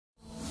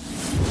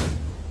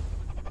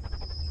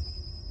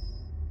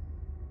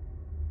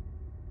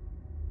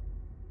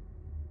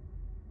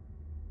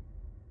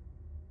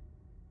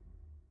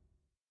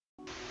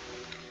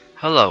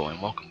Hello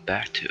and welcome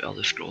back to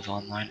Elder Scrolls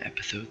Online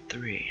Episode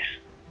 3.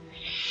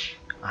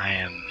 I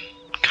am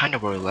kind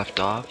of where we left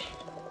off.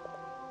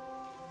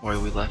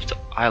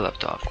 I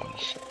left off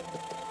was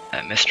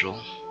at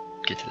Mistral,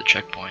 get to the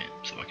checkpoint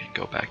so I can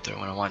go back there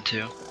when I want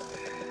to.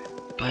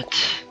 But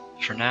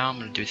for now I'm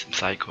going to do some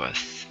side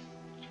quests.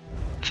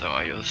 So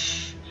I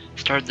just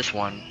started this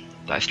one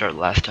that I started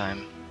last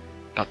time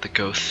about the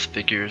ghost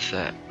figures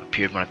that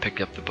appeared when I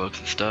picked up the books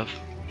and stuff.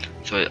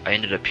 So I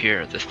ended up here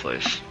at this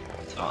place.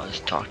 So I'll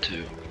just talk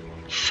to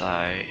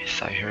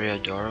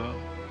Doro.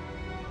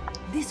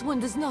 This one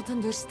does not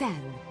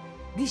understand.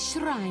 This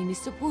shrine is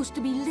supposed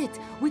to be lit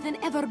with an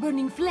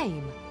ever-burning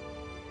flame.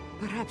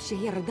 Perhaps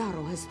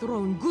Doro has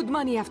thrown good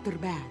money after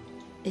bad.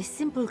 A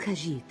simple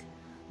Khajiit,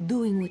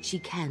 doing what she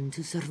can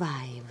to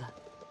survive.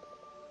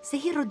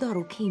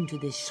 Doro came to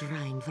this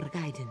shrine for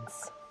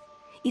guidance.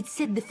 It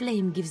said the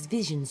flame gives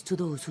visions to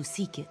those who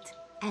seek it,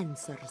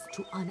 answers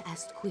to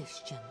unasked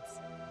questions.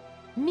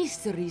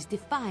 Mysteries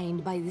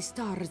defined by the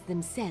stars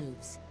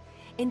themselves.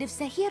 And if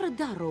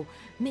Doro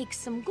makes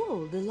some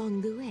gold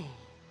along the way,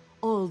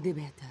 all the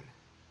better.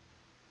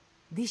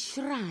 This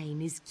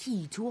shrine is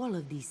key to all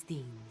of these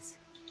things.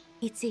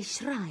 It's a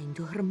shrine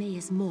to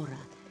Hermaeus Mora,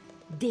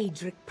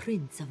 Daedric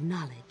Prince of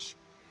Knowledge.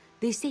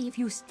 They say if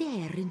you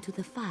stare into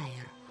the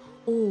fire,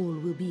 all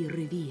will be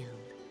revealed.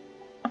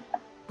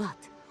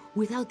 But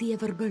without the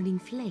ever-burning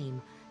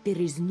flame, there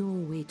is no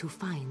way to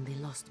find the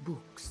lost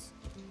books.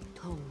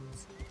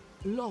 Tomes,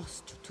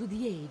 lost to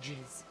the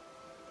ages.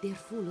 They're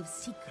full of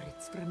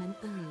secrets from an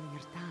earlier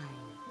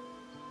time.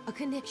 A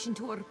connection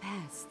to our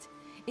past,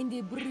 and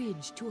a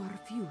bridge to our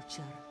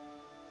future.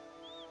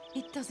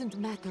 It doesn't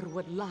matter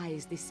what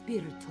lies the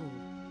spirit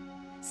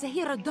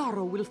told.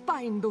 Doro will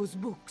find those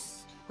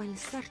books. While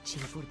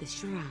searching for the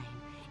shrine,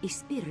 a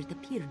spirit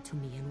appeared to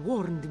me and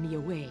warned me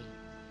away.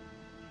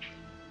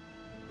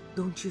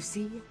 Don't you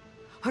see?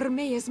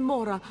 Hermaeus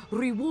Mora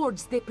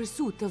rewards the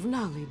pursuit of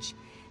knowledge.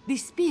 The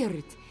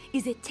spirit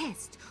is a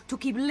test to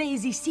keep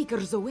lazy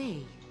seekers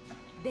away.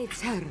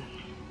 That's her.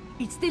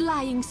 It's the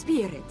lying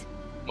spirit.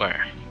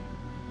 Where?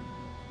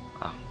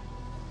 Oh.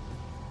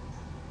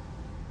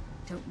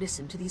 Don't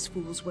listen to these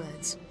fools'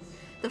 words.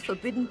 The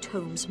forbidden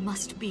tomes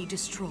must be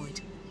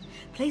destroyed.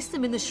 Place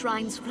them in the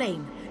shrine's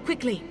flame,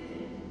 quickly.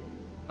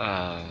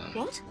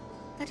 What?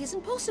 That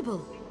isn't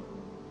possible.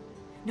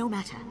 No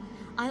matter.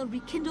 I'll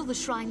rekindle the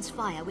shrine's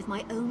fire with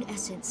my own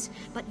essence,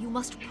 but you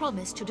must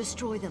promise to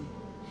destroy them.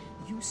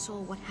 You saw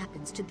what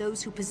happens to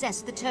those who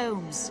possess the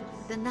tomes.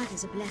 Then that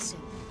is a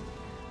blessing.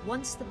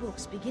 Once the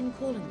books begin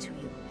calling to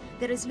you,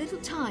 there is little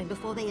time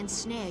before they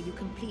ensnare you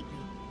completely.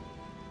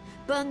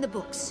 Burn the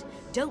books.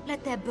 Don't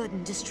let their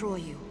burden destroy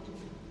you.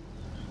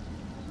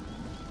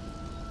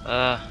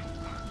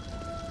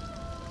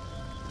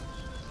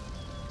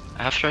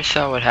 After I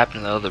saw what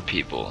happened to other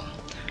people,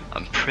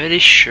 I'm pretty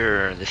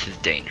sure this is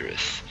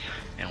dangerous.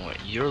 And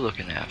what you're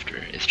looking after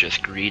is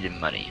just greed and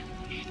money.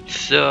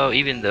 So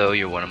even though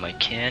you're one of my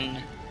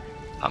kin,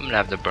 I'm gonna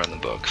have to burn the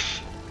books.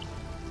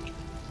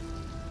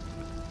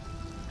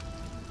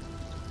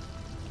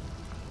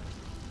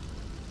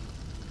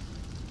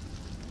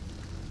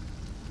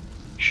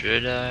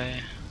 Should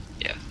I?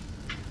 Yeah.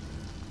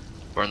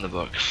 Burn the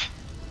books.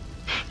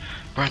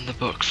 Burn the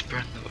books,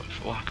 burn the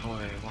books. Walk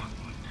away, walk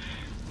away.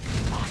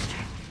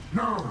 Master,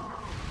 no!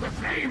 The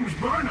flames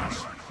burn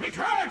us! It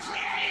hurts!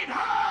 It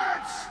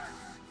hurts!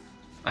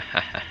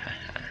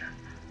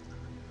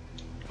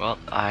 Well,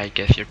 I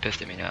guess you're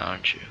pissed at me now,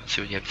 aren't you? Let's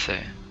see what you have to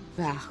say.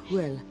 Ah,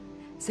 well,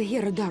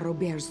 Doro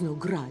bears no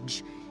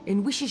grudge,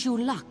 and wishes you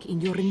luck in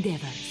your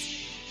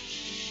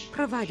endeavors.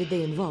 Provided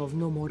they involve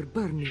no more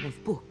burning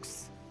of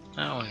books.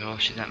 Oh, well,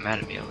 she's not mad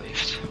at me at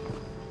least.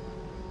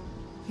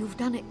 You've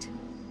done it.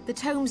 The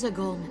tomes are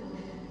gone.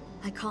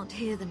 I can't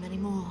hear them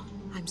anymore,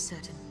 I'm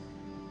certain.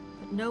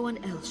 But no one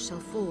else shall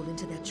fall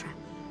into their trap.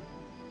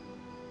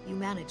 You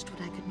managed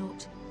what I could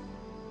not.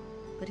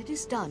 But it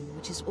is done,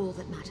 which is all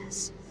that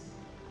matters.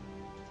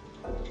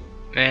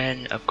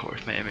 And, of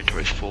course, my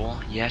inventory's full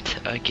yet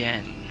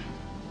again.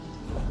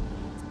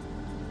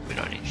 We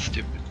don't need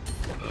stupid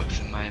books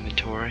in my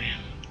inventory.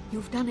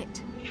 You've done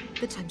it.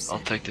 The time's set. I'll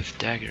take this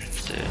dagger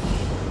instead.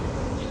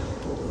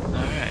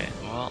 Alright,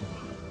 well,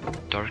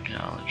 dark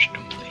knowledge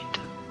complete.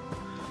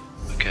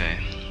 Okay,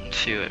 let's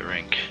see what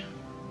rank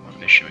or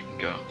mission we can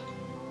go.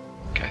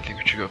 Okay, I think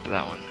we should go for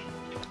that one.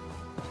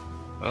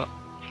 Well,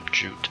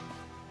 shoot.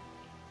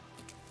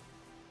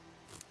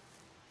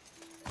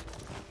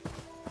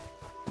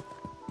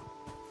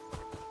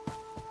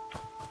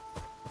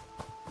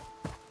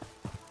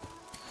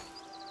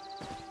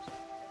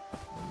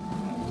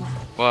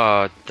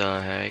 What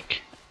the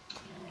heck?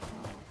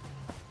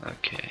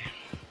 Okay.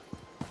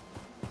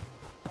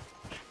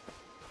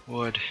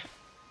 Wood.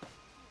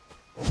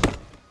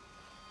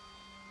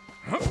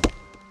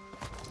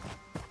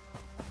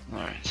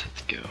 Alright, so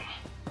let's go.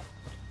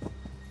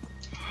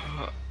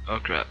 Oh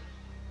crap.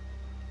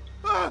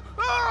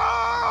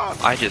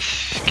 I just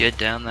skid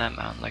down that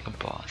mountain like a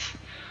boss.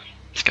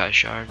 Sky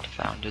Shard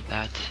founded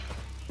that.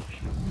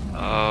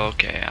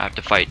 Okay, I have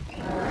to fight.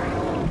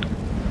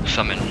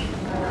 summon.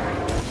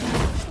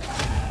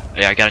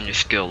 Yeah, I got a new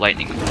skill,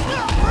 lightning.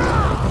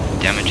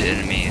 Damage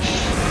enemies.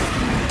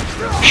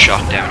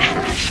 Shock damage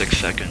for 6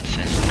 seconds,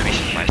 and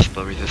increasing my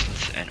spell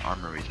resistance and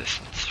armor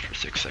resistance for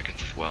 6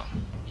 seconds as well.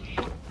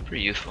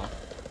 Pretty useful.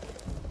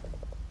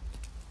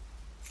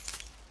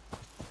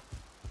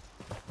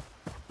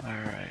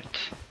 Alright.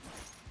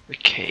 The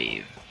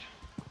cave.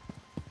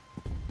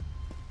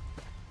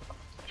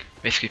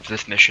 Basically for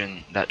this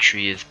mission, that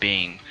tree is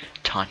being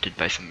taunted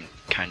by some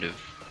kind of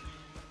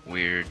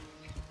weird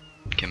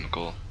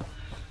chemical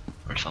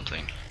or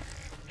something.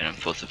 And I'm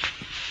supposed to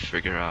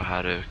figure out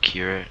how to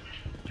cure it,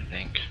 I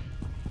think.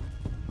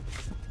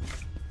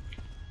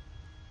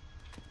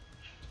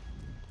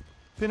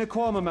 Been a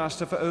Kwama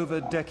master for over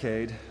a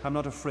decade. I'm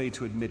not afraid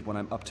to admit when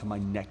I'm up to my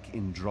neck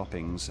in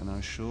droppings, and I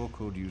sure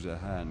could use a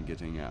hand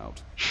getting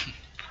out.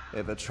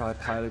 Ever try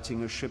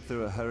piloting a ship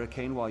through a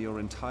hurricane while your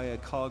entire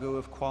cargo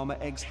of Kwama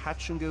eggs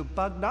hatch and go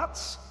bug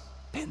nuts?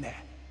 Been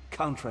there.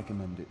 Can't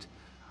recommend it.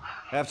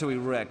 After we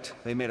wrecked,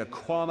 they made a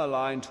Kwama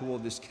line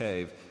toward this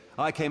cave.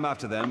 I came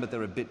after them, but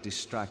they're a bit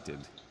distracted.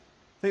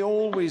 They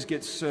always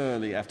get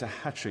surly after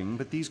hatching,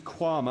 but these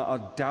Kwama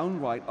are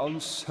downright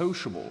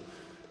unsociable.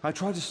 I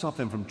tried to stop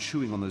them from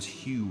chewing on those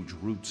huge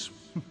roots.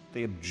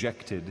 They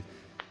objected.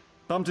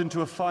 Bumped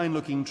into a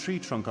fine-looking tree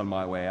trunk on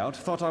my way out.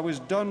 Thought I was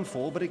done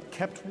for, but it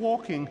kept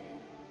walking.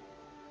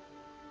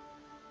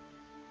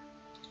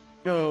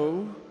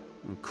 Oh,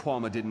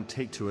 Kwama didn't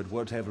take to it,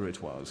 whatever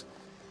it was.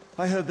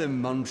 I heard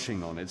them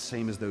munching on it,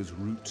 same as those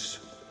roots.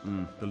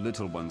 The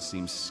little one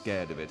seems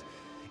scared of it.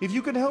 If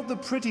you can help the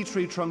pretty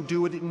tree trunk do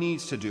what it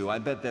needs to do, I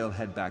bet they'll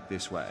head back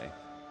this way.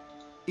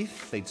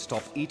 If they'd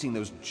stop eating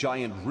those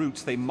giant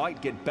roots, they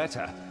might get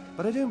better.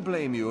 But I don't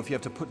blame you if you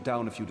have to put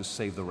down a few to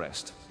save the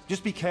rest.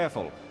 Just be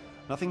careful.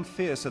 Nothing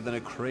fiercer than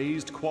a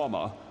crazed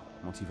Kwama.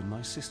 Not even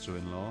my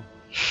sister-in-law. What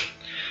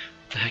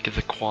the heck is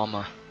a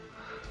Kwama?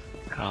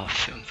 I'll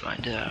soon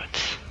find out.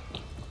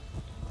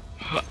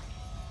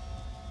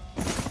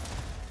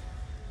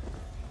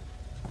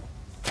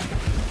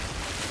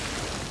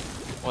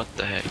 What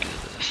the heck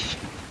is this?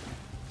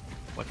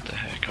 What the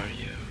heck are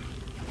you?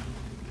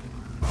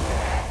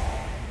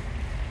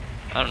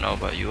 I don't know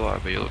about you are,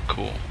 but you look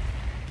cool.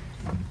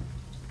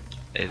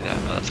 Hey,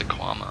 that's a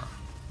Kwama.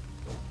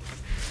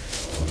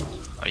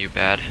 Are you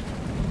bad?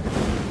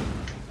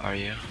 Are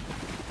you?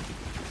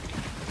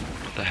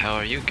 What the hell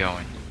are you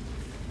going?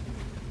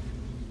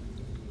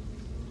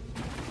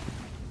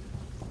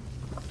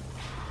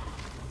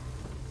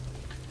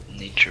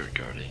 Nature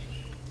guarding.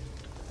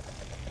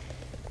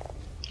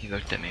 He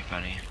looked at me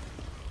funny.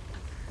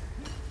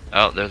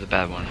 Oh, there's a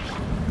bad one.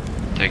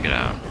 Take it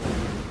out.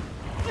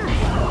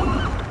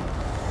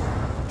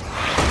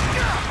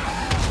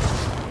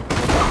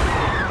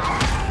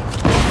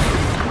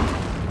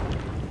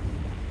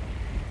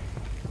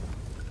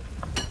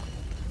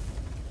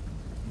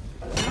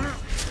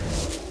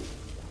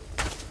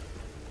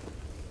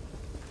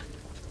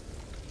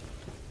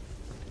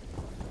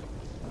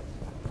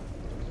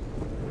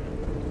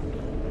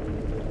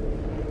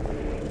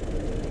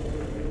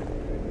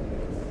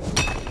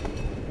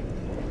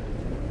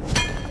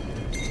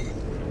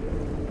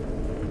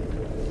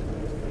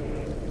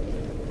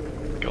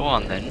 Go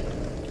on then.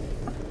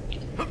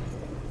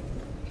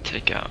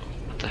 Take out.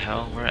 What the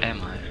hell? Where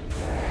am I?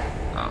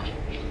 Oh.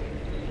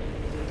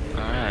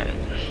 Alright.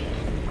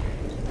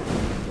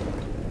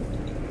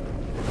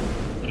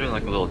 They're doing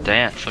like a little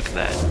dance. Look at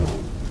that.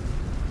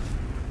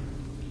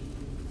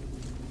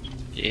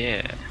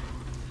 Yeah.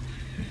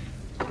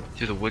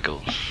 Do the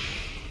wiggle.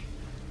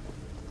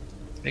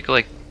 Make it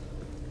like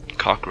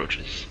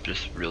cockroaches,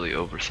 just really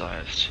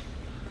oversized.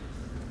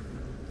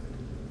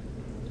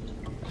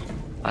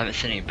 I haven't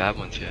seen any bad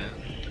ones yet.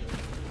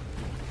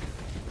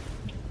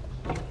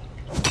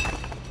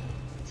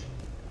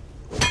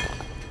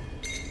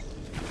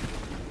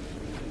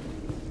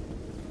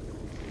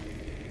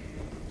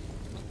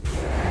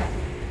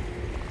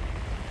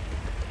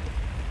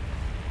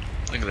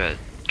 Look at that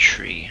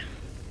tree.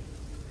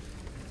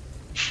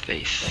 Its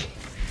face.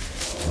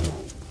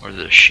 Or is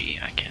it a she?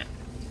 I can't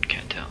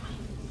tell.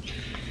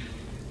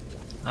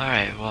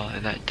 Alright, well,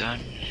 is that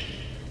done?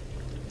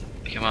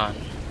 Come on.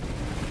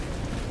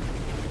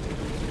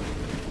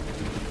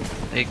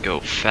 They go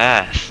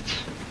fast.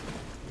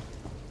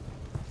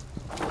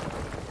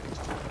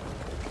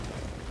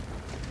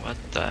 What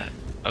the?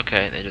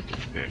 Okay, they just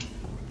disappeared.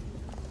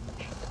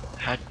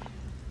 How?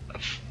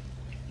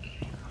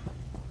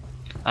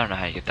 I don't know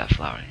how you get that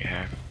flower in your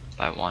hair,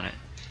 but I want it.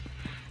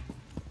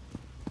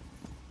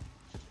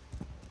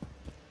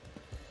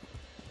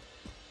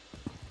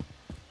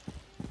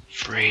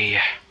 Free.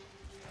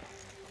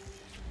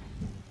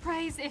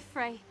 Praise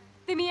Ifrei.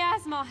 The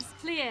miasma has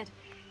cleared.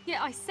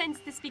 Yet I sense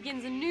this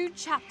begins a new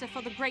chapter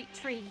for the great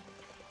tree.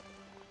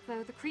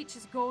 Though the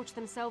creatures gorge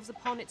themselves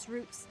upon its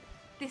roots,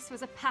 this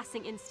was a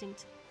passing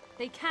instinct.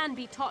 They can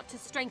be taught to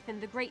strengthen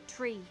the great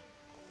tree.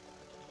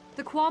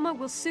 The Kwama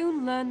will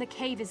soon learn the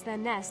cave is their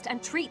nest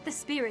and treat the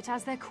spirit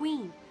as their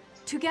queen.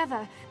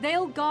 Together,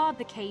 they'll guard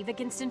the cave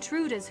against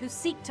intruders who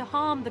seek to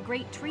harm the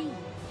great tree.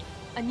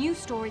 A new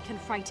story can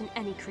frighten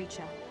any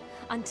creature,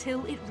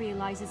 until it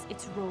realizes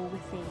its role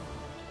within.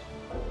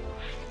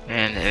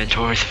 And the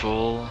inventory's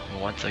full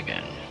once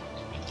again.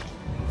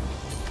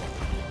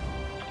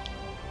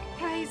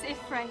 Praise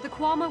Ifrei. The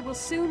Kwama will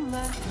soon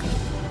learn.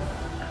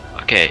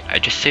 Okay, I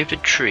just saved a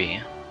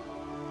tree,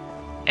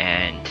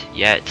 and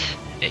yet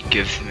it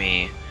gives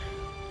me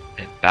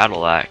a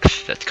battle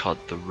axe that's called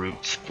the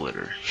Root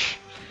Splitter.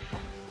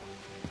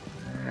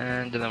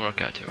 And didn't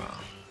work out too well.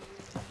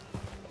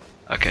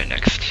 Okay,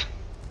 next.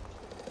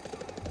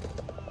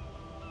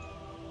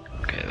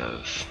 Okay,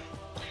 those.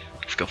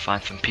 Let's go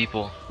find some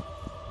people.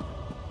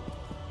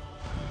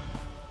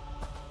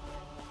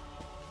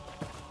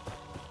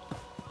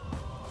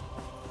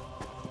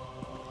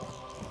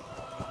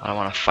 I don't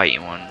want to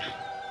fight one.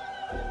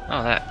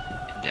 Oh,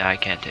 that. Yeah, I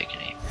can't take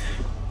any.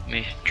 Let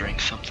me drink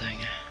something.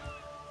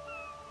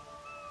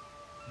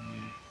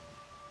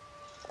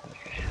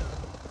 Okay.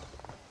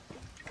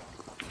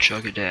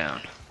 Chug it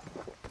down.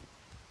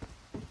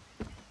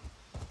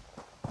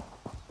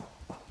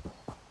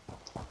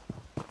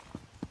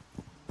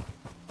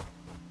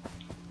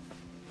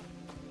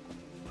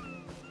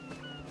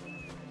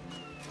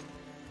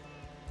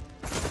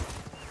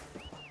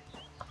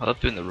 I love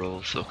doing the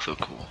rolls, they look so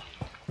cool.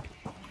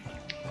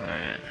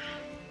 Alright.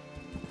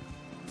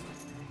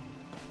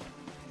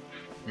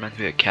 Reminds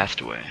me of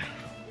Castaway.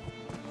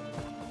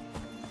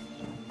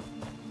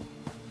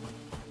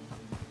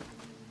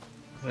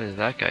 What is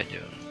that guy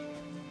doing?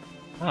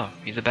 Oh,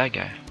 he's a bad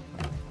guy.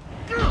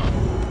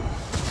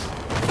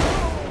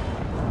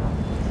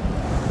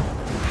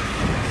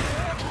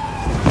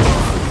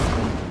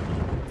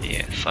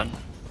 Yeah, son.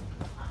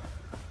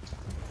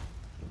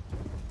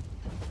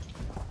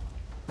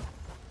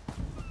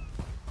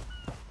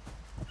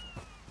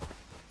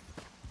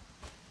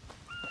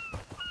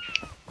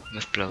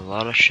 Must be a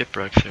lot of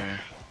shipwrecks here.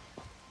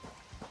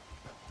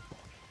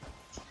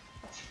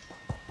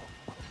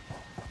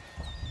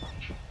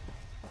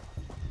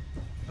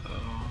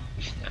 Oh,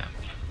 snap.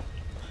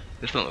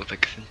 This one looks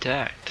like it's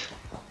intact.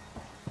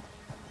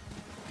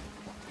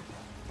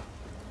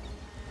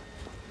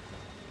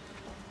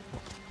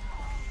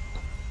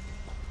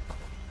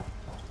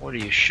 What are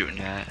you shooting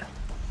at?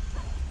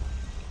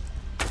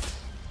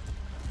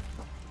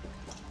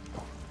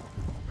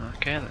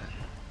 Okay then.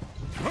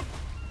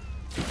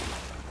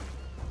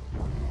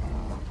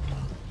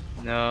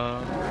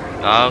 No.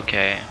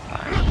 Okay,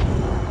 fine.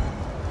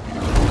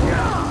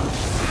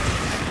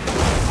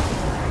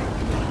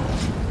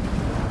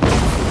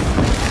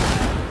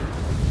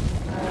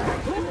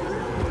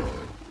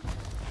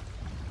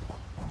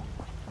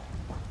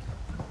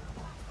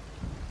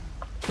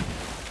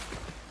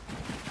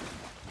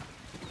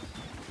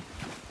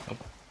 Oh.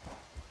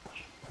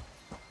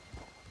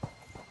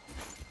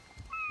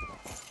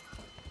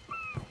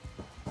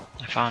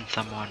 I found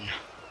someone.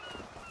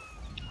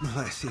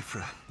 Bless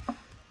Ifra.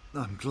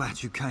 I'm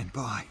glad you came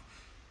by.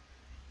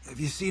 Have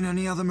you seen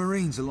any other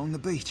Marines along the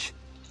beach?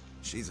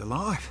 She's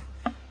alive.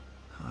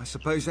 I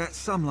suppose that's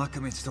some luck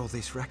amidst all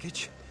this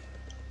wreckage.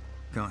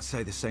 Can't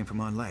say the same for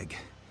my leg.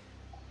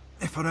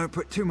 If I don't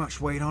put too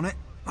much weight on it,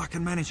 I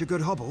can manage a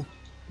good hobble.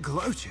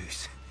 Glow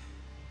juice?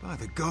 By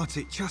the gods,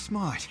 it just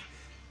might.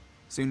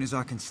 Soon as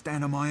I can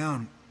stand on my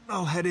own,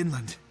 I'll head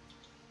inland.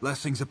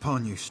 Blessings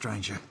upon you,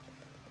 stranger.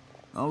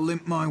 I'll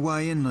limp my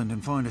way inland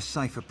and find a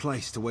safer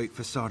place to wait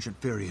for Sergeant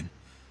Firion.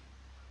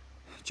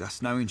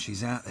 Just knowing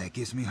she's out there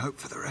gives me hope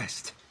for the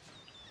rest.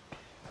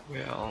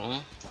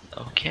 Well,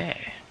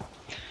 okay.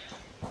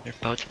 Their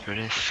boat's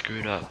pretty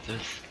screwed up.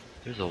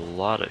 There's a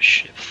lot of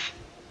ships.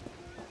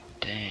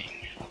 Dang.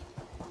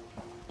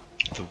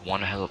 It's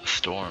one hell of a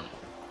storm.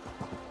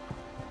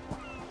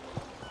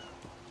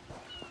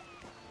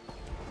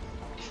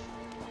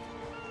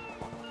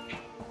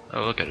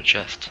 Oh, look at a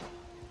chest.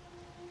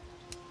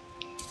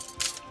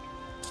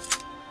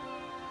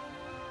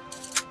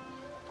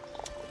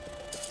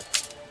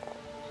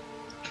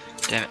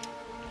 Damn it.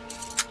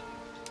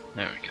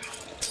 There we go.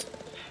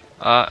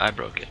 I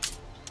broke it.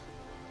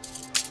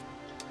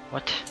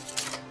 What?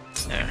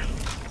 There.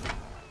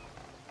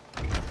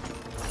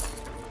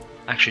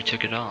 Actually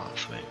took it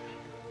off, wait.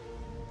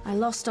 I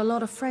lost a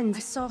lot of friends. I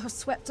saw her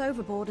swept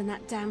overboard in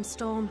that damn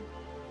storm.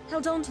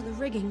 Held on to the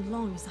rigging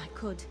long as I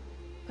could,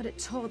 but it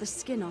tore the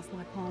skin off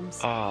my palms.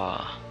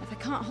 Ah. If I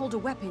can't hold a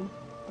weapon,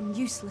 I'm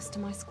useless to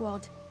my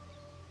squad.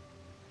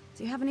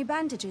 Do you have any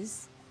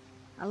bandages?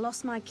 I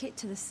lost my kit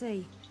to the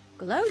sea.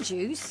 Glow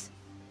juice?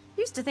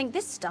 Used to think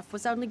this stuff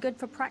was only good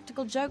for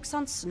practical jokes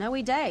on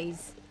snowy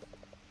days.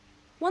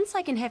 Once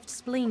I can heft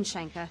Spleen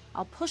Shanker,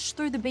 I'll push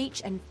through the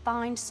beach and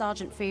find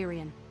Sergeant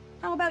Firion.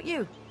 How about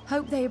you?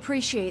 Hope they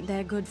appreciate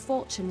their good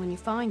fortune when you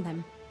find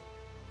them.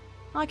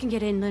 I can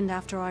get inland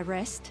after I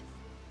rest.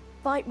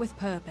 Fight with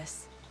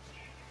purpose.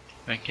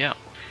 Heck yeah.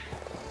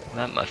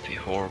 That must be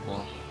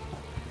horrible.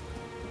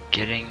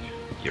 Getting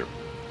your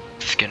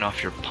skin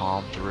off your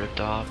palms ripped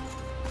off.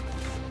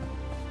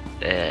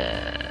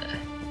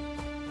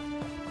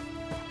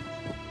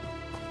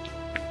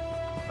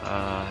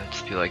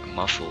 Just be like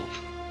muscles.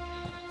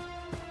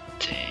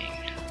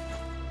 Dang.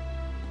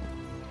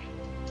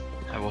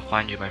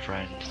 find you, my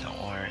friend.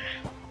 Don't worry.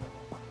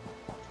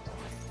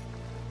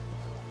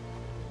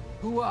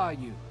 Who are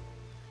you?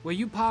 Were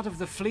you part of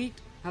the fleet?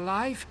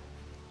 Alive?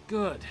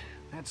 Good.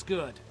 That's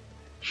good.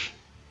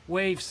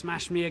 Wave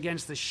smashed me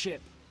against the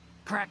ship.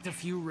 Cracked a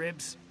few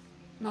ribs.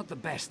 Not the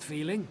best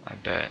feeling. I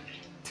bet.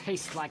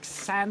 Tastes like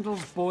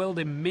sandals boiled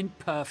in mint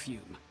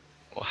perfume.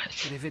 What?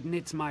 But if it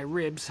knits my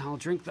ribs, I'll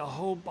drink the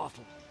whole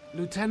bottle.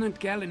 Lieutenant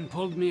Gellin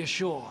pulled me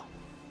ashore.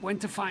 Went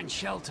to find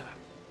shelter.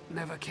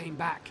 Never came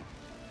back.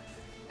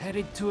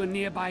 Headed to a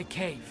nearby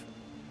cave.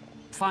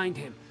 Find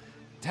him.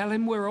 Tell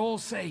him we're all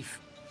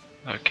safe.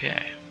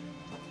 Okay.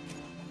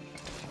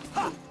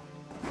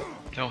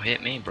 Don't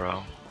hit me,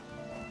 bro.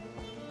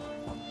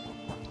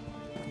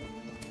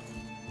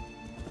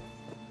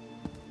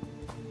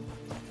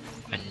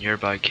 A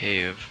nearby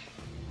cave.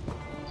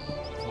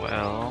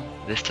 Well,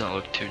 this doesn't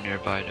look too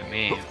nearby to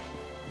me.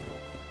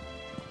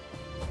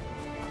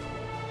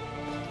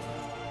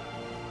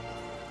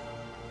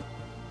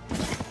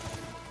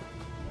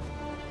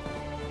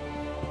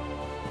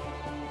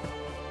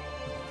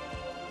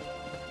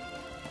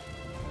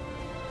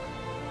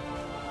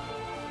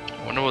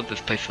 I wonder what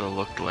this place would have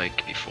looked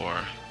like before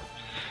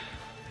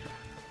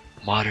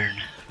modern,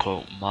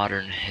 quote,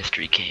 modern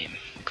history came.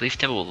 These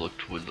temples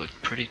would look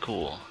pretty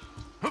cool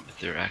if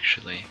they're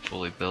actually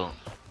fully built.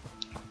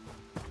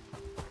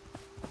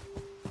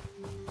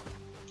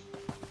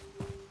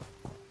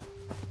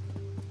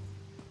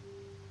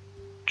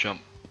 Jump.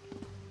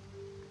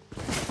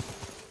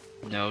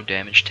 No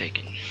damage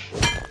taken.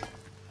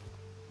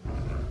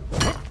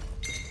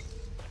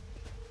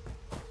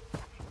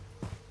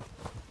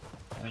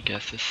 I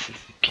guess this is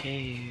the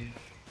cave.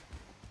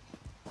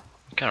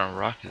 What kind of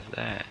rock is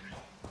that?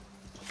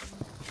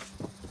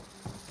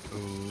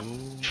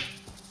 Ooh.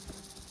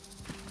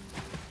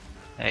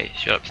 Hey,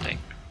 shut up, Snake.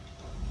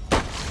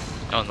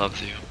 No one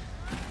loves you.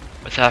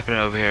 What's happening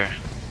over here?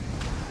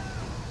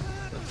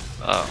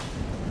 Oh.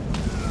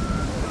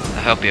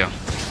 I'll help you.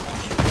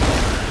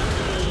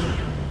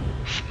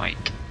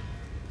 Smite.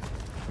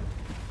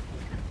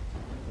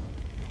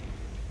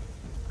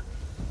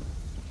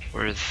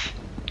 Where's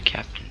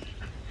Captain?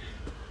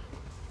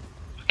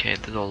 Okay,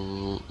 there's a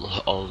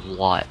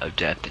lot of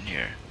depth in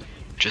here.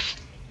 Just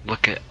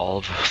look at all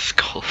of those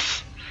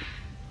skulls.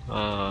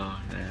 Oh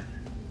man.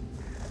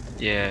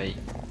 Yeah,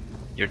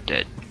 you're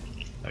dead.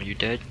 Are you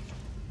dead?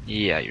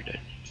 Yeah, you're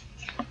dead.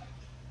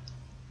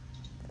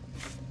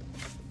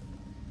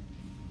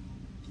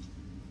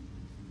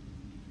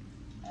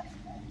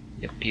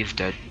 Yep, he's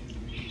dead.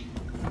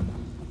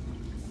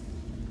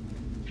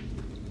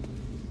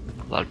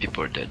 A lot of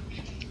people are dead.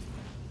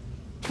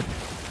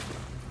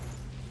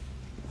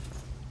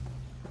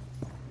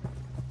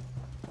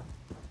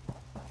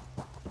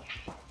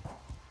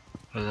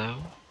 Hello?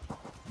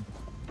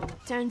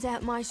 Turns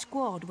out my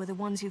squad were the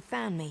ones who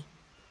found me.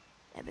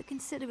 Ever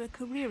consider a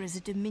career as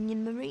a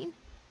Dominion Marine?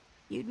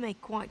 You'd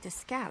make quite a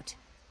scout.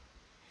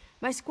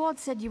 My squad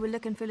said you were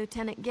looking for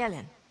Lieutenant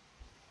Gellin.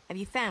 Have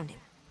you found him?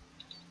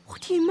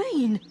 What do you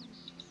mean?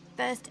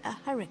 First, a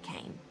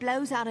hurricane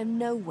blows out of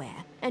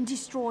nowhere and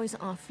destroys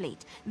our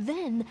fleet.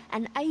 Then,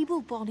 an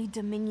able-bodied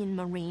Dominion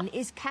Marine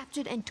is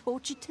captured and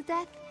tortured to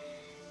death?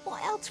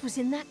 What else was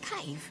in that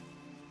cave?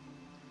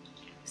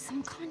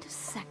 Some kind of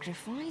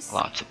sacrifice?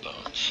 Lots of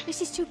bones.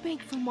 This is too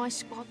big for my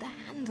squad to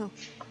handle.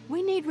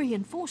 We need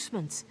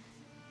reinforcements.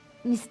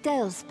 Miss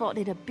Dale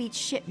spotted a beached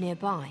ship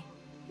nearby.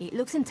 It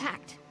looks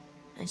intact,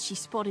 and she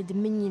spotted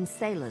Dominion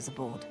sailors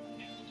aboard.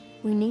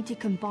 We need to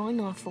combine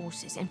our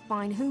forces and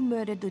find who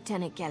murdered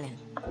Lieutenant Gellin.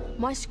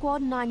 My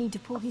squad and I need to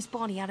pull his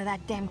body out of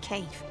that damn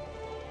cave.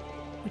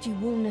 Would you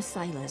warn the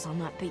sailors on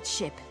that beached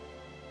ship?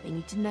 They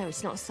need to know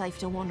it's not safe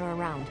to wander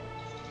around.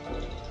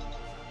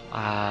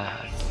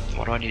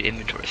 What do I need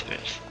inventory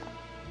space?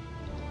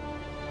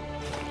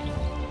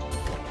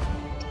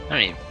 I don't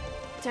need...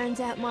 Turns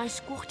out my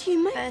squad... What do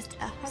you mean? First,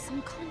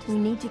 some kind of... We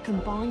need to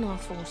combine our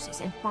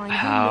forces and find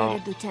who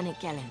murdered Lieutenant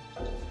Gellin.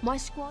 My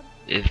squad...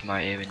 Is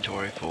my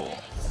inventory full?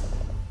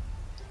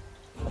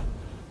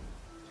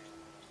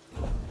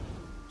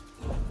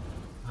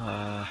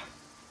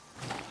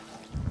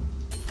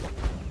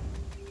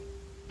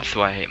 That's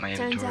why I hate my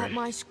inventory. Turns out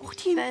my squad...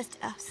 First,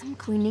 some...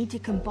 We need to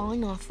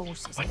combine our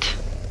forces. What?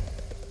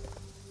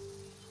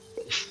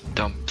 Just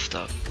dump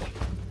stuff.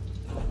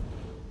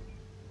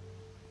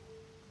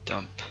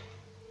 Dump.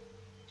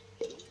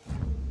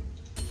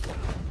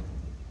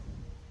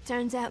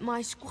 Turns out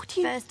my squad...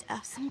 First,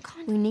 some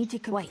kind... We need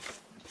to... Wait.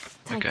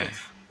 Take Okay.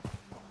 this.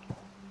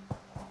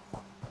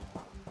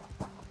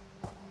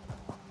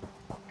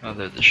 Oh,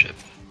 there's the ship.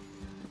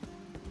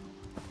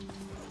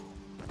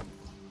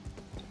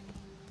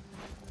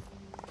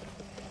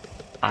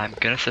 I'm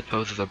gonna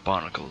suppose those are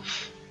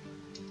barnacles.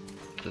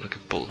 They look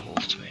like bullet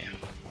holes to me.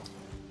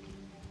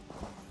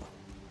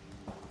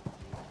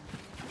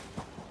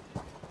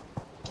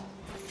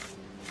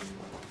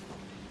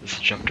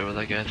 Just jumped over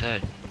that guy's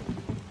head.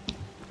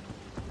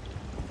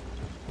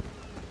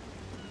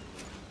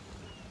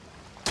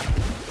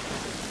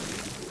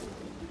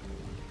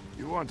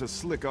 You want a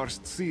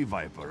slick-arsed sea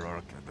viper,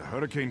 Orca. The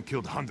hurricane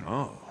killed hundreds.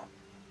 Oh,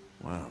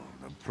 Well,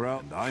 the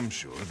proud, and I'm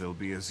sure they'll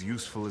be as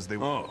useful as they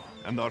were. Oh,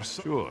 and are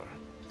sure.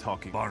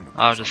 Talking Barnabas.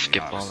 I'll just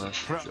skip all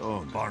this.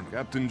 Oh, Barnabas.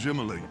 Captain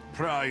Jimala.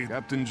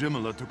 Captain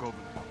Jimala took over.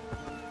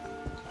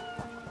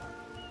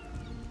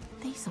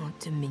 These aren't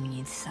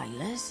Dominion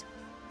sailors.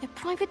 They're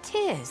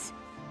privateers.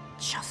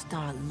 Just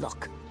our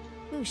luck.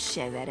 We'll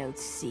show that old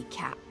sea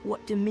cat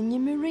what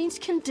Dominion Marines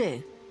can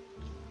do.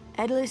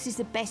 Edalus is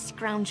the best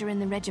scrounger in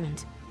the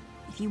regiment.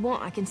 If you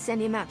want, I can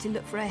send him out to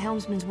look for a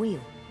helmsman's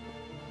wheel.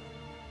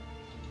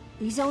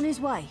 He's on his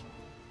way.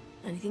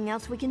 Anything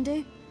else we can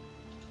do?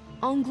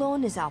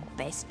 Onglorn is our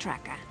best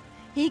tracker.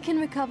 He can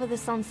recover the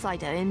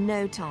Sunsider in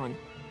no time.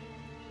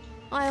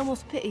 I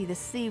almost pity the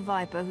sea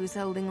viper who's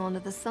holding on to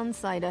the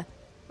Sunsider.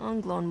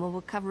 Onglorn will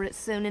recover it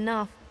soon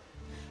enough.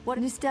 What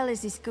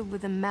Nistella's is good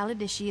with a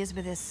mallet as she is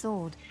with her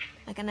sword.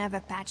 I can have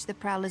her patch the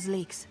Prowler's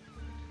leaks.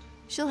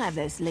 She'll have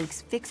those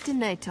leaks fixed in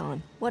no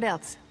time. What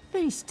else?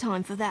 It's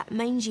time for that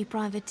mangy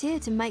privateer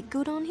to make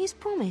good on his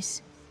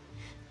promise.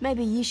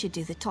 Maybe you should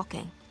do the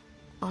talking.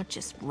 I'll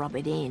just rub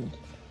it in.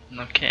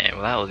 Okay,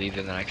 well that was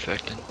easier than I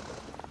expected.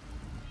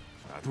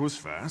 That was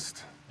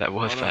fast. That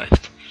was All right.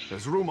 fast.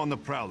 There's room on the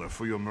Prowler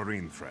for your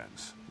Marine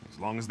friends, as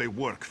long as they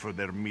work for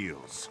their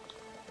meals.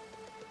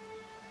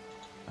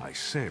 I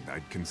said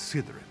I'd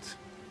consider it.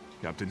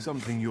 Captain,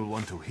 something you'll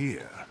want to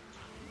hear.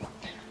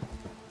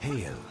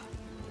 Hail.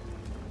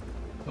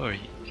 Oh,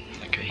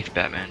 okay, he's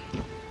Batman.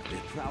 The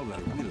Prowler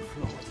will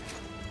float.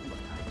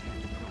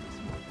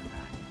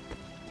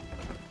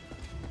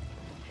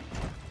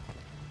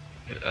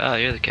 Ah,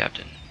 you're the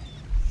captain.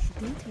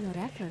 Due to your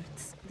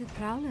efforts, the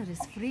Prowler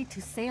is free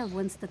to sail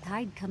once the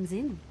tide comes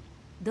in.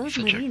 Those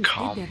Such a Marines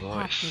calm did their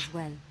part voice. as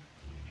well.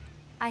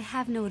 I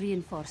have no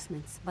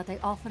reinforcements, but I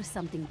offer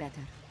something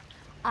better.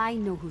 I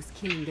know who's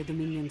killing the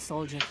Dominion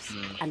soldiers,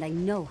 and I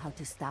know how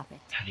to stop it.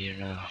 How do you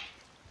know?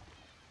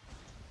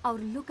 Our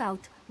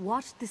lookout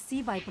watched the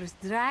Sea Vipers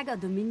drag a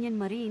Dominion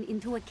Marine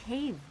into a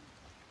cave.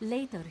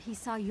 Later, he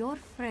saw your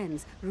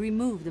friends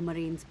remove the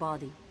Marine's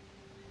body.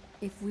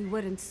 If we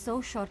weren't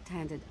so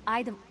short-handed,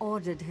 I'd have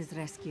ordered his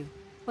rescue.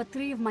 But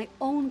 3 of my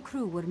own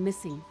crew were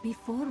missing.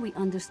 Before we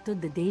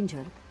understood the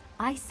danger,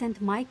 I sent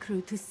my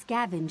crew to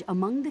scavenge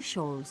among the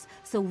shoals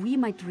so we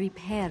might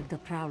repair the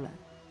Prowler.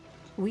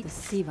 The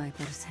Sea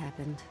Vipers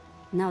happened.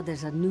 Now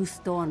there's a new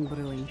storm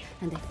brewing,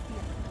 and I fear...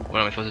 What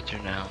am I supposed to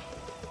do now?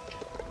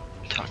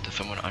 Talk to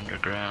someone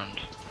underground.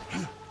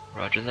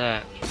 Roger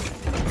that.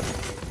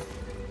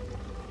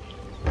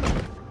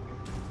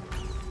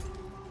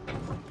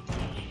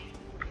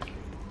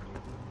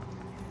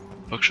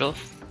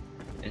 Bookshelf?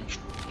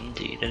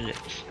 Indeed it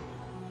is.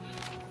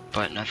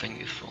 But nothing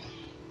useful.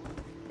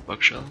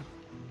 Bookshelf?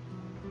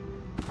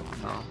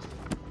 No.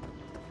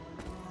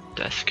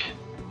 Desk?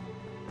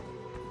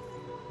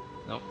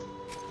 Nope.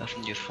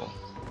 Nothing useful.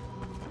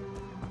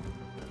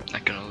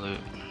 Not gonna loot.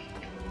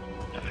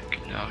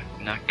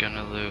 Not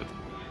gonna loot.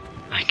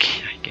 I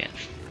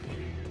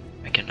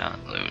cannot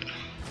loot.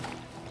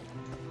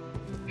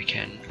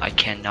 I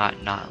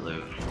cannot not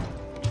loot.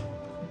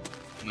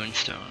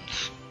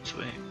 Moonstones.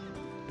 Sweet.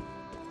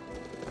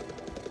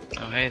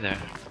 Oh hey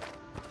there.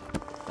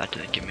 That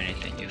didn't give me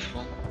anything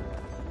useful.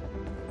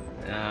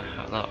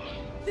 Hello.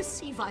 The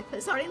Sea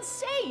Vipers are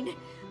insane!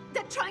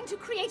 They're trying to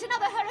create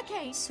another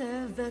hurricane!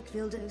 Sir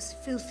Verkvildo's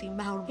filthy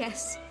Maur.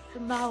 Yes, the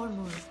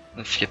Maurmore.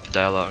 Let's skip the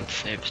dialogue,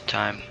 saves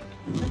time.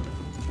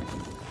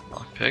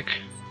 Lockpick.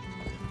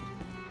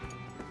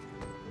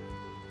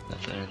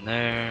 Nothing in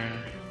there.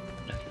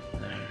 Nothing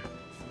there.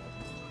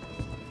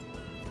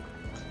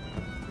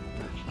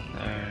 Nothing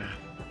there.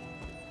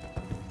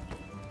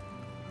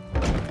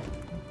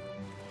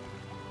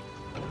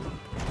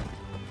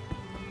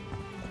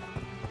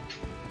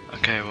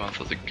 Okay, well I'm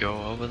supposed to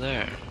go over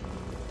there.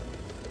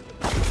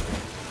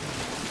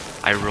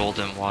 I rolled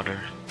in water.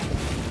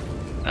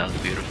 That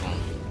was beautiful.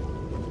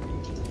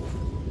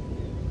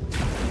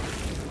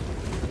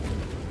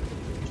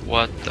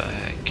 What the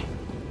heck?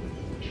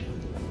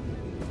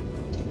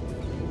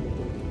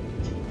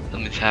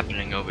 Something's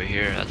happening over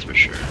here, that's for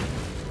sure.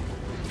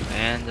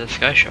 And the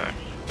sky shard.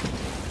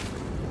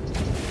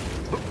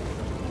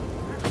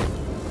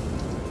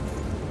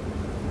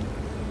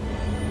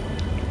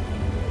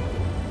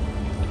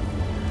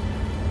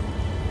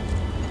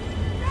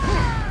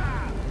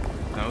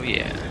 Oh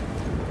yeah.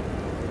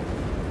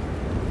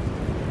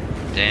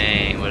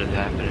 Dang, what is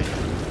happening?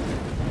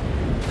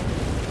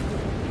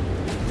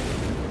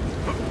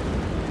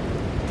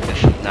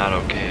 This is not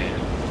okay.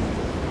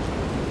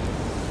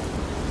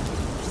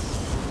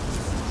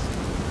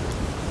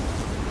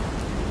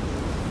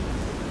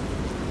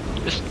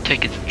 Just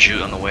take it to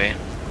Jew on the way.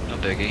 No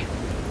biggie.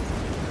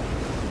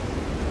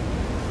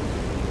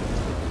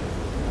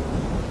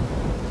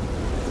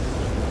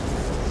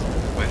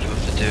 What am I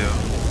supposed to do?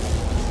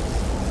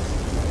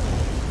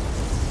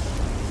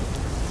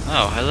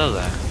 Oh, hello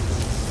there.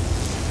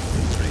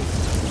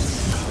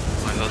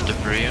 Am I supposed to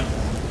free you?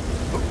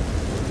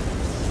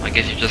 I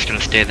guess you're just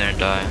gonna stay there and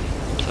die.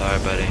 Sorry,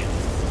 buddy.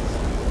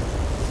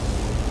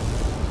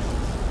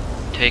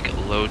 Take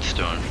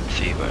lodestone from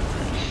Sea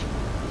Vipers.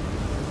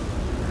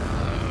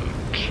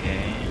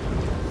 Okay.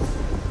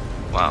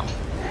 Wow.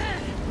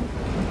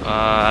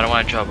 I don't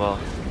want trouble.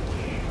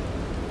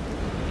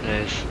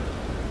 Please.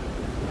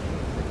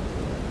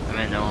 I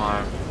meant no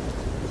harm.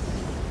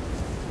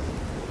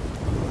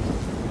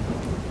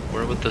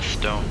 Where would the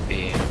stone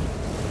be?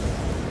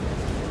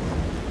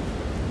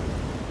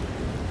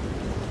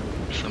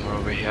 Somewhere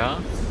over here?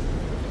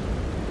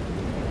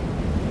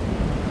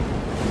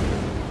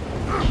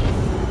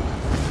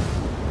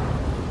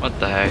 What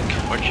the heck?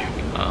 Where'd you...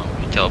 Oh,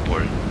 you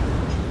teleported.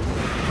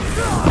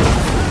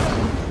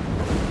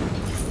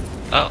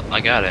 Oh,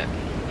 I got it.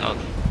 That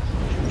was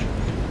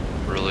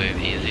really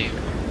easy.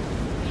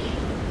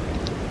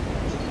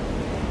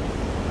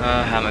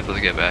 How am I supposed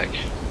to get back?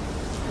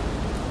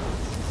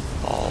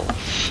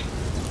 Balls.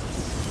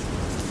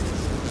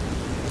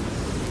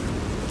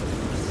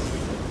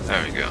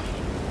 There we go.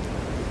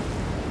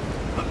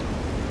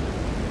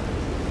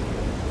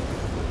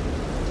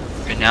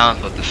 Okay, now I'm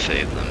supposed to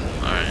save them.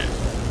 Alright.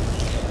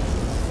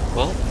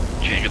 Well,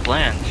 change of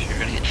plans. You're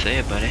gonna get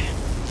saved, buddy.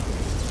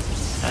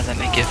 How does that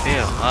make you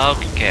feel?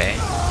 Okay.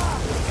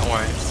 Don't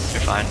worry.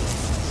 You're fine.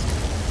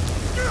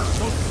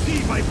 Those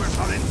sea vipers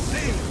are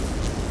insane!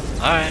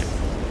 Alright.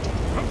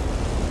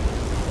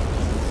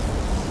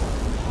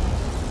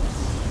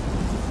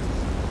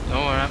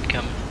 Don't worry, I'm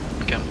coming.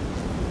 I'm coming.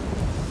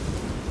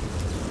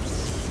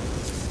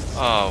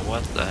 Oh,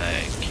 what the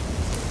heck?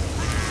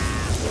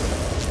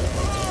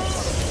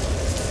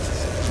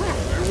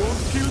 They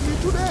won't kill me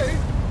today!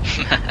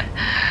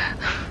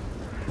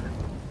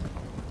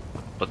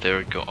 But they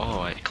would go. Oh,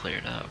 I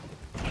cleared up.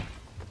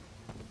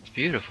 It's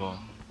beautiful.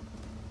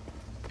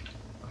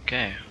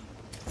 Okay.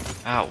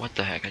 Ow, what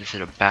the heck? I just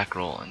did a back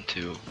roll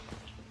into...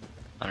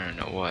 I don't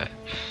know what.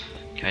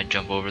 Can I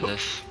jump over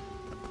this?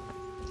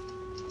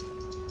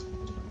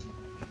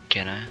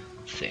 Can I?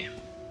 Let's see.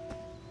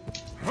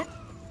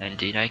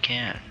 Indeed I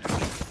can.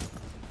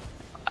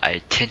 I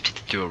attempted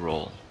to do a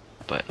roll,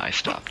 but I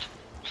stopped.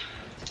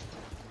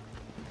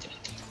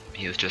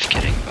 He was just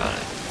kidding about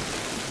it.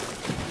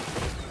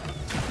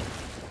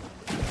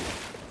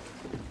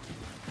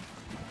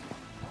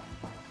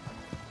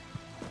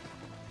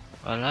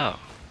 Oh no.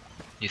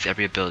 Use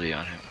every ability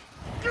on him.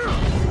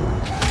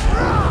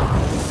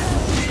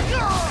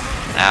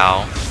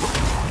 Ow.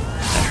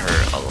 That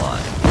hurt a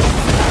lot.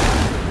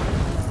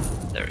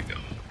 There we go.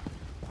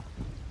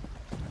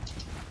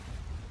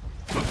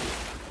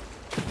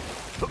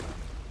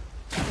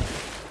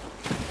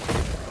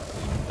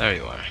 There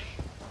you are.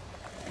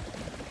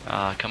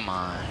 Ah, come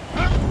on.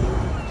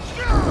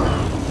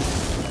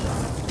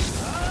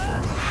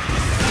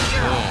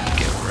 Boom,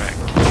 get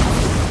wrecked.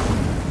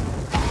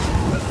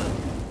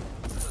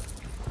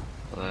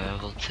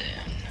 Level 10.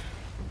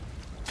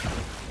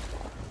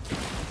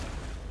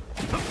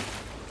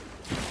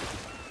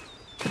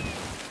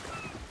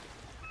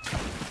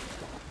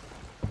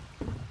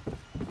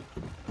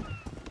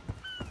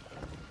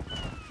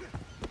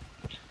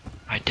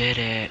 I did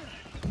it.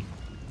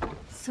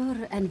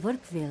 Sur and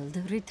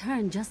Werkwild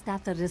return just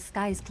after the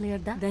skies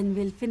cleared up. Then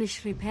we'll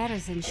finish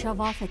repairs and shove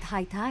off at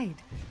high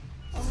tide.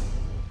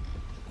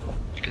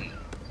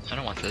 I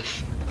don't want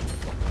this.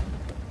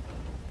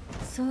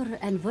 Sur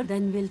and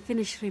then we'll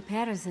finish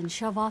repairs and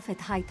shove off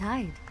at high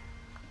tide.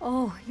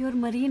 Oh, your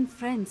marine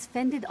friends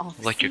fended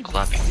off. Like you're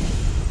clapping.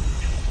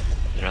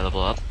 Did I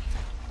level up?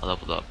 I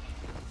leveled up.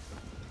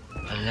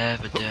 I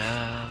leveled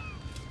up.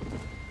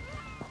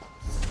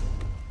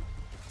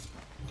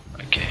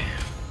 Okay.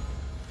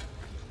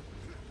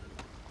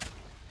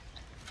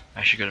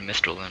 I should go to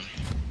Mistral then.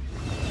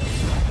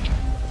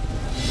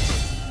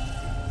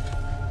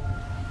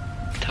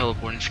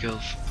 Teleporting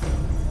skills.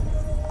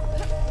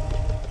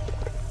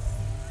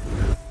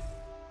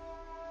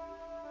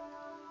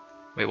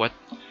 Wait, what?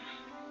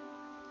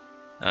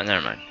 Oh,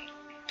 never mind.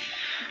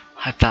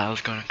 I thought I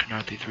was going to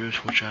Canard these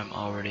roofs, which I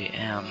already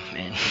am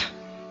in.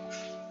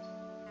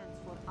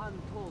 For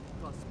untold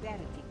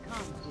prosperity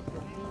comes with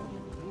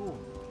dominion rule.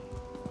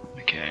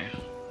 Okay.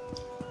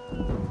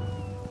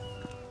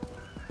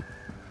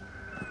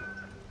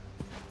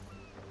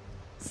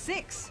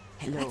 Six.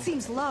 Hello. That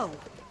seems low.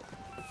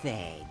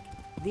 Vague.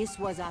 This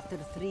was after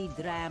 3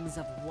 drams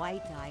of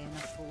white eye and a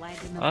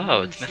flagon of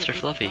Oh, it's moonshine Mr.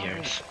 Fluffy with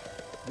ears.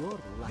 Your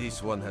luck.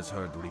 This one has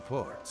heard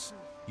reports.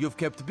 You've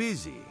kept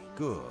busy.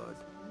 Good.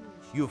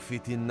 You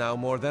fit in now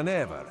more than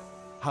ever.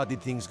 How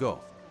did things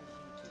go?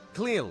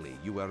 Clearly,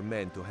 you were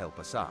meant to help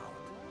us out.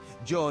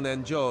 John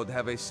and Jode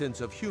have a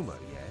sense of humor,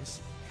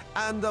 yes?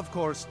 And of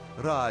course,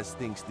 Raz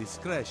thinks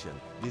discretion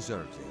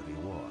deserves a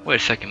reward. Wait a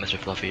second, Mr.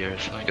 Fluffy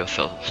ears. Let me go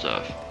sell some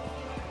stuff.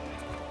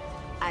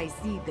 I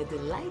see the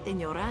delight in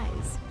your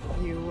eyes.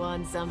 You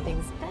want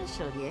something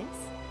special, yes?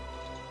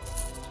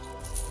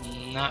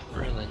 Not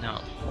really,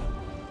 no.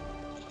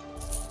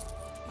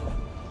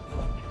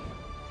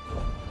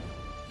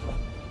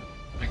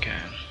 Okay.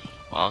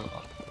 Well,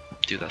 I'll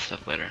do that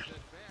stuff later.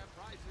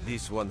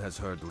 This one has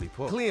heard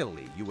reports.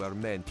 Clearly, you were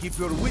meant. Keep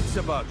your wits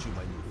about you,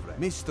 my new friend.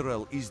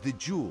 Mistral is the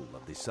jewel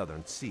of the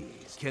southern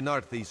seas.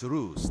 Kenarthi's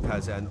Roost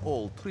has an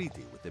old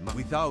treaty with the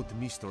without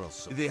Mistral.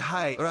 The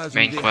High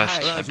main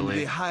quest, I believe.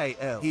 The High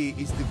Elf. He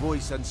is the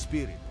voice and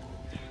spirit.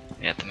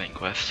 Yeah, the main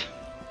quest.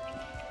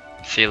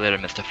 See you later,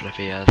 Mr.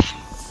 Flippy ass.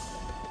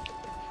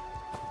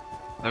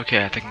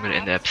 Okay, I think I'm gonna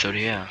end the episode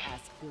here.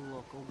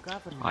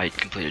 I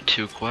completed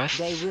 2 quests.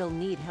 They will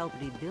need help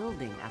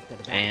rebuilding after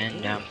the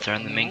and now I'm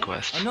starting the main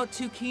quest. I'm not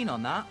too keen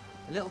on that.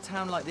 A little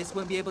town like this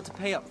won't be able to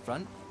pay up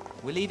front.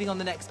 We're leaving on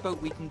the next boat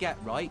we can get,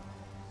 right?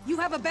 You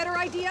have a better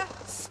idea?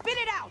 Spit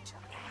it out!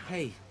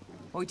 Hey,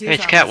 hey,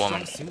 it's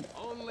Catwoman.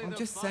 I'm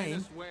just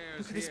saying,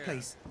 look at this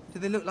place. Do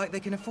they look like they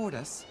can afford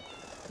us?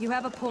 You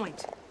have a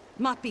point.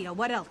 Matbia,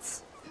 what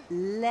else?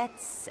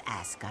 Let's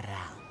ask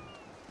around.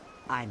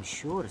 I'm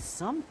sure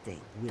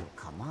something will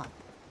come up.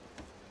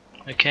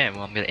 Okay,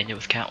 well I'm gonna end it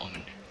with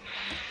Catwoman.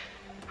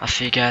 I'll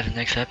see you guys in the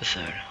next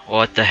episode.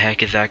 What the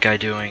heck is that guy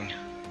doing?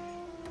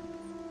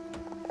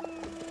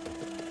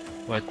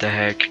 What the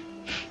heck?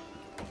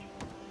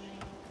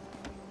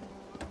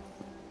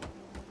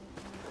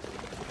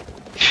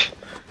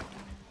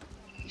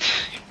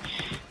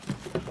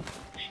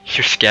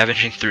 You're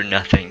scavenging through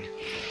nothing.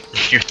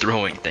 You're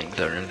throwing things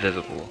that are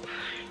invisible.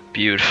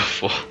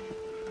 Beautiful.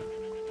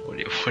 What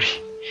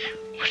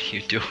are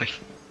you doing?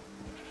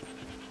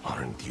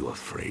 Aren't you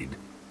afraid?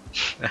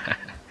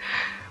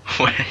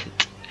 What?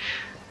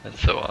 That's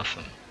so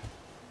awesome.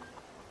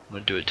 I'm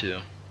gonna do it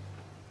too.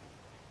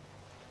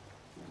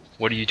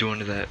 What are you doing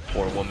to that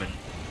poor woman?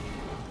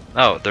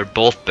 Oh, they're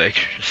both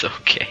beggars.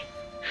 Okay.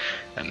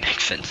 That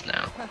makes sense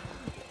now.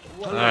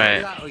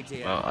 Alright.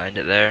 Well, I end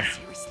it there.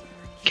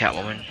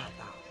 Catwoman.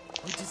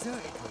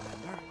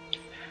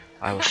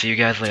 I will see you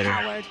guys later.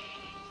 Bye.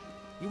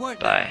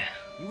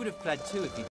 You would have fled too if you